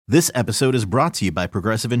This episode is brought to you by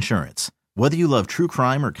Progressive Insurance. Whether you love true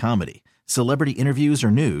crime or comedy, celebrity interviews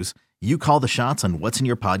or news, you call the shots on what's in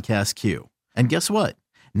your podcast queue. And guess what?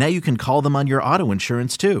 Now you can call them on your auto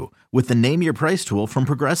insurance too with the Name Your Price tool from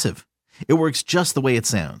Progressive. It works just the way it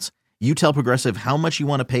sounds. You tell Progressive how much you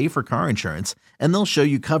want to pay for car insurance, and they'll show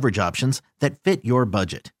you coverage options that fit your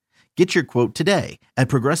budget. Get your quote today at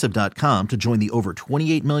Progressive.com to join the over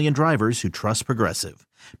 28 million drivers who trust Progressive.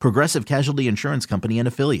 Progressive Casualty Insurance Company and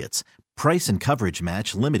Affiliates. Price and coverage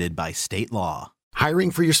match limited by state law. Hiring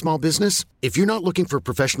for your small business? If you're not looking for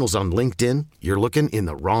professionals on LinkedIn, you're looking in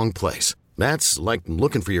the wrong place. That's like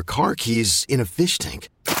looking for your car keys in a fish tank.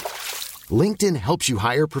 LinkedIn helps you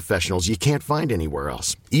hire professionals you can't find anywhere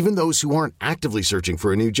else, even those who aren't actively searching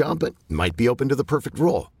for a new job but might be open to the perfect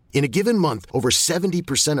role. In a given month, over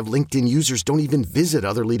 70% of LinkedIn users don't even visit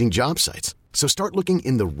other leading job sites. So start looking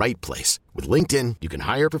in the right place. With LinkedIn, you can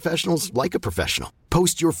hire professionals like a professional.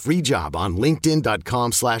 Post your free job on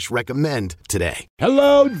linkedin.com/recommend today.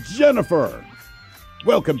 Hello, Jennifer.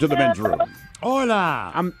 Welcome to the men's room.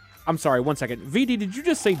 Hola. I'm sorry, 1 second. VD, did you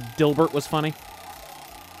just say Dilbert was funny?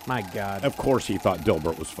 My God. Of course he thought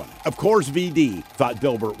Dilbert was funny. Of course VD thought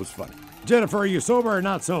Dilbert was funny. Jennifer, are you sober or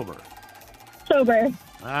not sober? Sober.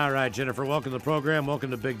 All right, Jennifer, welcome to the program.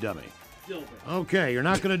 Welcome to Big Dummy. Okay, you're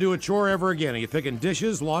not going to do a chore ever again. Are you picking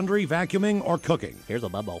dishes, laundry, vacuuming, or cooking? Here's a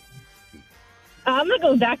bubble. I'm going to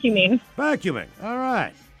go vacuuming. Vacuuming. All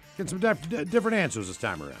right. Get some different answers this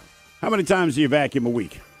time around. How many times do you vacuum a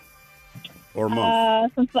week? Or a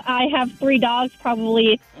month? Since I have 3 dogs,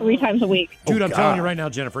 probably 3 times a week. Dude, I'm telling you right now,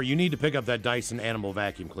 Jennifer, you need to pick up that Dyson Animal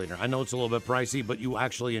Vacuum Cleaner. I know it's a little bit pricey, but you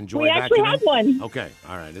actually enjoy vacuuming. We actually have one. Okay,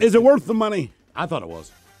 all right. Is it worth the money? I thought it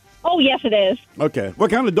was. Oh, yes, it is. Okay. What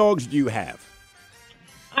kind of dogs do you have?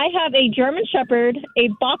 I have a German Shepherd, a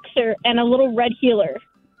Boxer, and a little Red Heeler.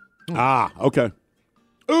 Ah, okay.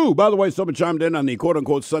 Ooh, by the way, someone chimed in on the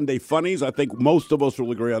quote-unquote Sunday funnies. I think most of us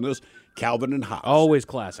will agree on this. Calvin and Hobbes. Always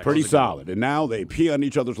classic. Pretty solid. And now they pee on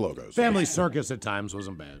each other's logos. Family Circus at times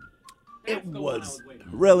wasn't bad. It was.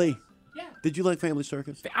 Really? Yeah. Did you like Family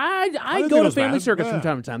Circus? I go to Family Circus from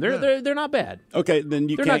time to time. They're not bad. Okay, then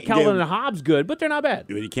you they're can't not Calvin and Hobbes good, but they're not bad.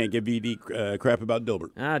 You can't give VD crap about Dilbert.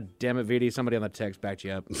 Ah, damn it, VD. Somebody on the text backed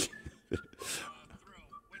you up.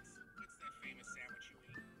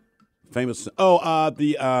 Famous. Oh,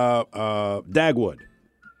 the Dagwood.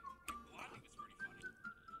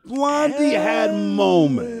 Blondie had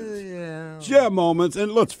moments. She had moments,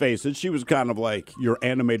 and let's face it, she was kind of like your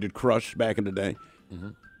animated crush back in the day. Mm-hmm.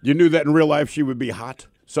 You knew that in real life she would be hot.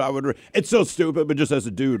 So I would. It's so stupid, but just as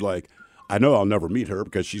a dude, like, I know I'll never meet her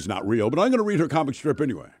because she's not real, but I'm going to read her comic strip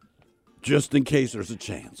anyway, just in case there's a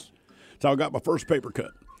chance. So I got my first paper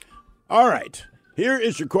cut. All right, here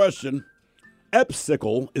is your question.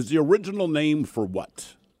 Epsicle is the original name for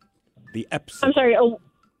what? The Epsicle. I'm sorry, an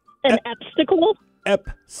Epsicle?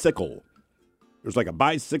 Epsicle. There's like a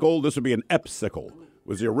bicycle. This would be an Epsicle.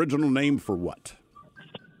 Was the original name for what?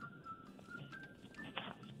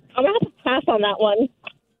 I'm going to have to pass on that one.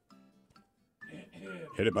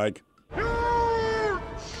 Hit it, Mike. You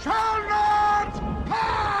shall not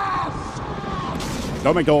pass!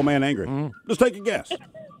 Don't make the old man angry. Just take a guess.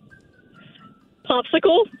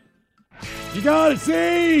 Popsicle? You got it.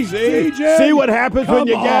 See what happens when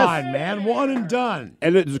you guess? Come on, man. One and done.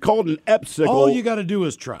 And it's called an Epsicle. All you got to do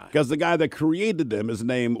is try. Because the guy that created them, his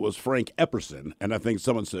name was Frank Epperson. And I think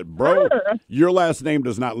someone said, bro, your last name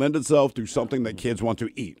does not lend itself to something that kids want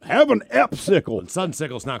to eat. Have an Epsicle. And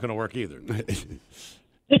Sunsicle's not going to work either.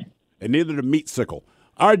 And neither the meat sickle.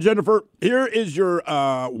 All right, Jennifer, here is your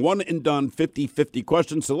one and done 50-50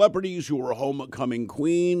 question. Celebrities who were homecoming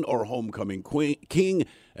queen or homecoming king.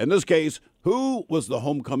 In this case, who was the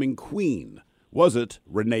homecoming queen? Was it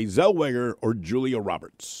Renee Zellweger or Julia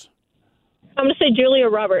Roberts? I'm going to say Julia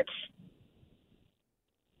Roberts.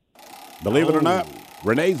 Believe it or not,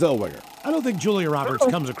 Renee Zellweger. I don't think Julia Roberts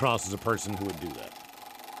comes across as a person who would do that.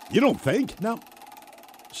 You don't think? No.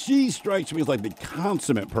 She strikes me as like the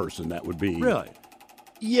consummate person that would be. Really?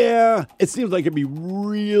 Yeah, it seems like it'd be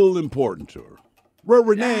real important to her. Where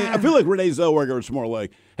Renee, I feel like Renee Zellweger is more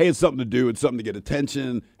like, hey, it's something to do, it's something to get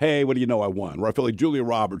attention. Hey, what do you know I won? Where I feel like Julia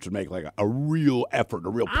Roberts would make like a real effort, a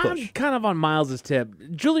real push. I'm kind of on Miles's tip.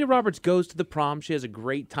 Julia Roberts goes to the prom. She has a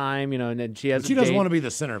great time, and then she has. But she doesn't want to be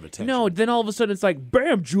the center of attention. No, then all of a sudden it's like,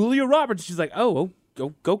 bam, Julia Roberts. She's like, oh,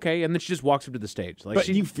 okay, and then she just walks up to the stage. Like, but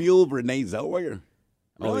you feel Renee Zellweger?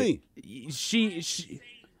 Really? She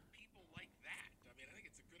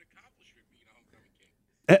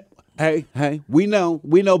Hey, we know,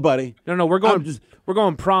 buddy. No, we're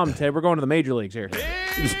going prom, Ted. We're going to the major leagues here.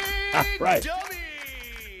 Right.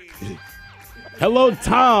 Hello,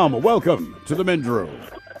 Tom. Welcome to the men's room.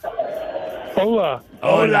 Hola.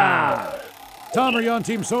 Hola. Tom, are you on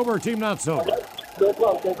Team Sober or Team Not Sober?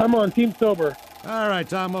 I'm on Team Sober. All right,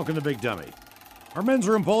 Tom, welcome to Big Dummy. Our men's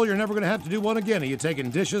room poll, you're never going to have to do one again. Are you taking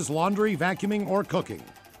dishes, laundry, vacuuming, or cooking?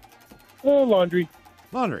 Laundry.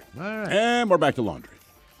 Laundry. All right. And we're back to laundry.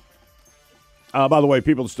 By the way,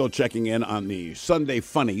 people are still checking in on the Sunday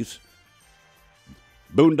funnies.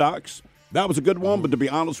 Boondocks. That was a good one, but to be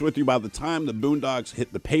honest with you, by the time the Boondocks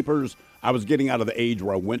hit the papers, I was getting out of the age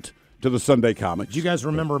where I went to the Sunday comics. Do you guys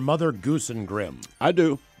remember Mother Goose and Grimm? I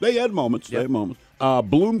do. They had moments. Yep. They had moments.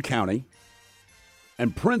 Bloom County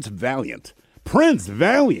and Prince Valiant. Prince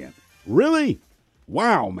Valiant? Really?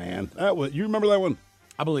 Wow, man. You remember that one?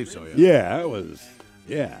 I believe so, yeah. Yeah, that was,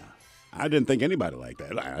 I didn't think anybody liked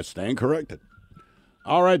that. I stand corrected.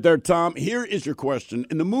 All right there, Tom. Here is your question.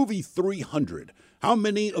 In the movie 300, how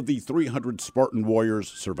many of the 300 Spartan warriors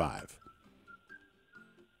survive?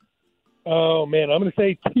 Oh, man, I'm going to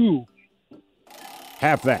say 2.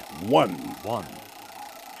 Half that. One.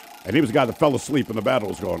 And he was the guy that fell asleep when the battle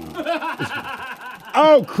was going on.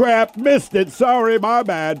 Oh, crap. Missed it. Sorry. My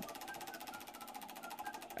bad.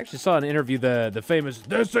 I actually saw an interview, the famous,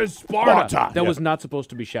 "This is Sparta," that was not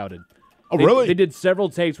supposed to be shouted. Oh, really? They did several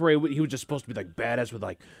takes where he was just supposed to be like badass with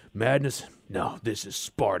like madness. No, this is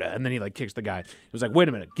Sparta. And then he like kicks the guy. He was like, wait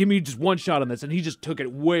a minute, give me just one shot on this. And he just took it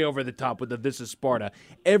way over the top with the "this is Sparta."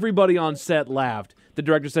 Everybody on set laughed. The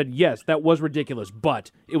director said, yes, that was ridiculous,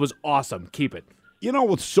 but it was awesome. Keep it. You know,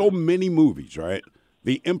 with so many movies, right?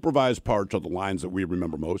 The improvised parts are the lines that we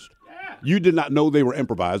remember most. Yeah. You did not know they were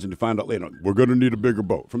improvised, and you find out later, we're going to need a bigger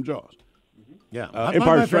boat from Jaws. Yeah.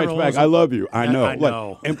 Empire Strikes Back, I love you. I know. I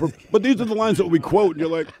know. But these are the lines that we quote, and you're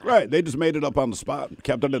like, right, they just made it up on the spot,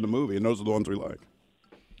 kept it in the movie, and those are the ones we like.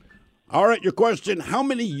 All right, your question, how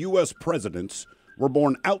many U.S. presidents were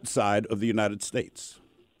born outside of the United States?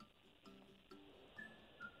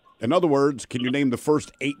 In other words, can you name the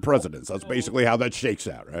first 8 presidents? That's basically how that shakes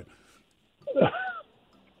out, right?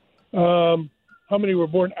 How many were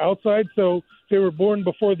born outside? So they were born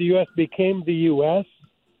before the U.S. became the U.S.?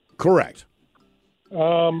 Correct. I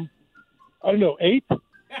don't know, 8?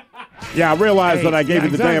 Yeah, I realized that I gave you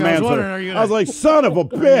the damn answer. I was like, son of a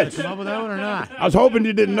bitch. Come up with that one or not? I was hoping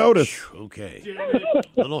you didn't notice. Okay.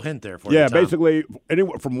 Little hint there for you, Yeah, Tom. basically,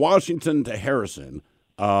 anywhere from Washington to Harrison,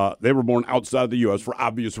 they were born outside of the U.S. for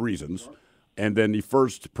obvious reasons. And then the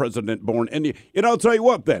first president born in the... I'll tell you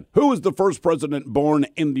what, then. Who was the first president born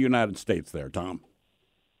in the United States there, Tom?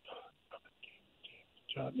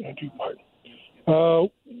 John Andrew Martin.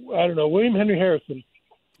 I don't know. William Henry Harrison.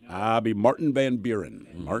 Be Martin Van Buren.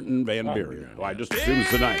 Martin Van Buren. Oh, I just assumed it's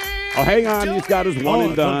tonight. Oh, hang on. He's got his one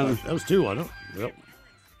and done. That was 2, wasn't it? Yep.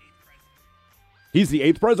 He's the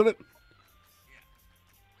 8th president?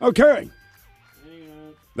 Okay.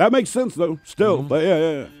 That makes sense, though, still. But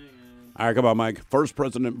yeah. All right, come on, Mike. First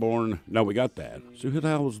president born. No, we got that. So who the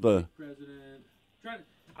hell was the...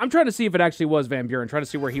 I'm trying to see if it actually was Van Buren. Trying to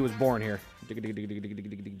see where he was born here.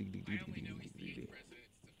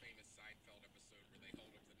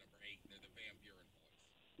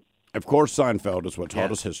 Of course, Seinfeld is what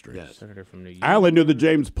taught us history. Yes. Senator from New York. I only knew that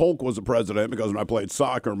James Polk was the president because when I played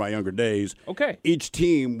soccer in my younger days, Okay. each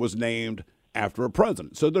team was named after a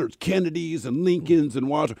president. So there's Kennedys and Lincolns and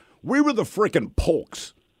Washington. We were the frickin'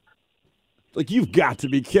 Polks. Like, you've got to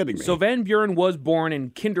be kidding me. So Van Buren was born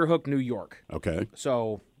in Kinderhook, New York. Okay.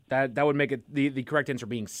 So that would make it the correct answer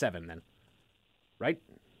being 7 then, right?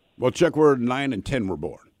 Well, check where 9 and 10 were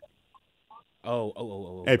born.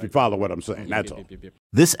 Oh. If you follow what I'm saying, that's all.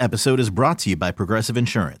 This episode is brought to you by Progressive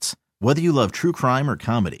Insurance. Whether you love true crime or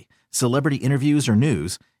comedy, celebrity interviews or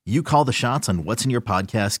news, you call the shots on what's in your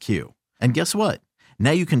podcast queue. And guess what?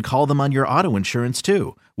 Now you can call them on your auto insurance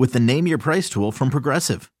too with the Name Your Price tool from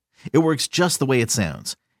Progressive. It works just the way it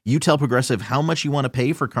sounds. You tell Progressive how much you want to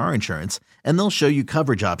pay for car insurance, and they'll show you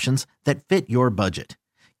coverage options that fit your budget.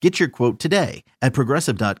 Get your quote today at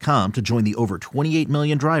Progressive.com to join the over 28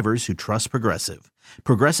 million drivers who trust Progressive.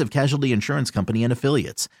 Progressive Casualty Insurance Company and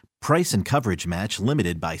Affiliates. Price and coverage match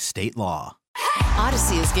limited by state law.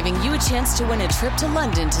 Odyssey is giving you a chance to win a trip to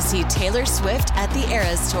London to see Taylor Swift at the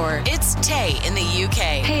Eras Tour. It's Tay in the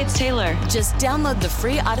UK. Hey, it's Taylor. Just download the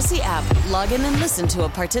free Odyssey app, log in and listen to a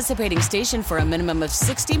participating station for a minimum of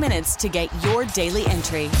 60 minutes to get your daily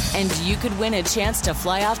entry. And you could win a chance to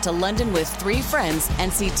fly off to London with 3 friends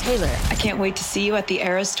and see Taylor. I can't wait to see you at the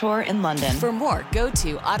Eras Tour in London. For more, go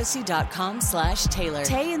to odyssey.com/Taylor.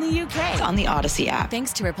 Tay in the UK. It's on the Odyssey app.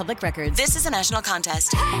 Thanks to Republic Records. This is a national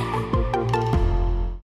contest.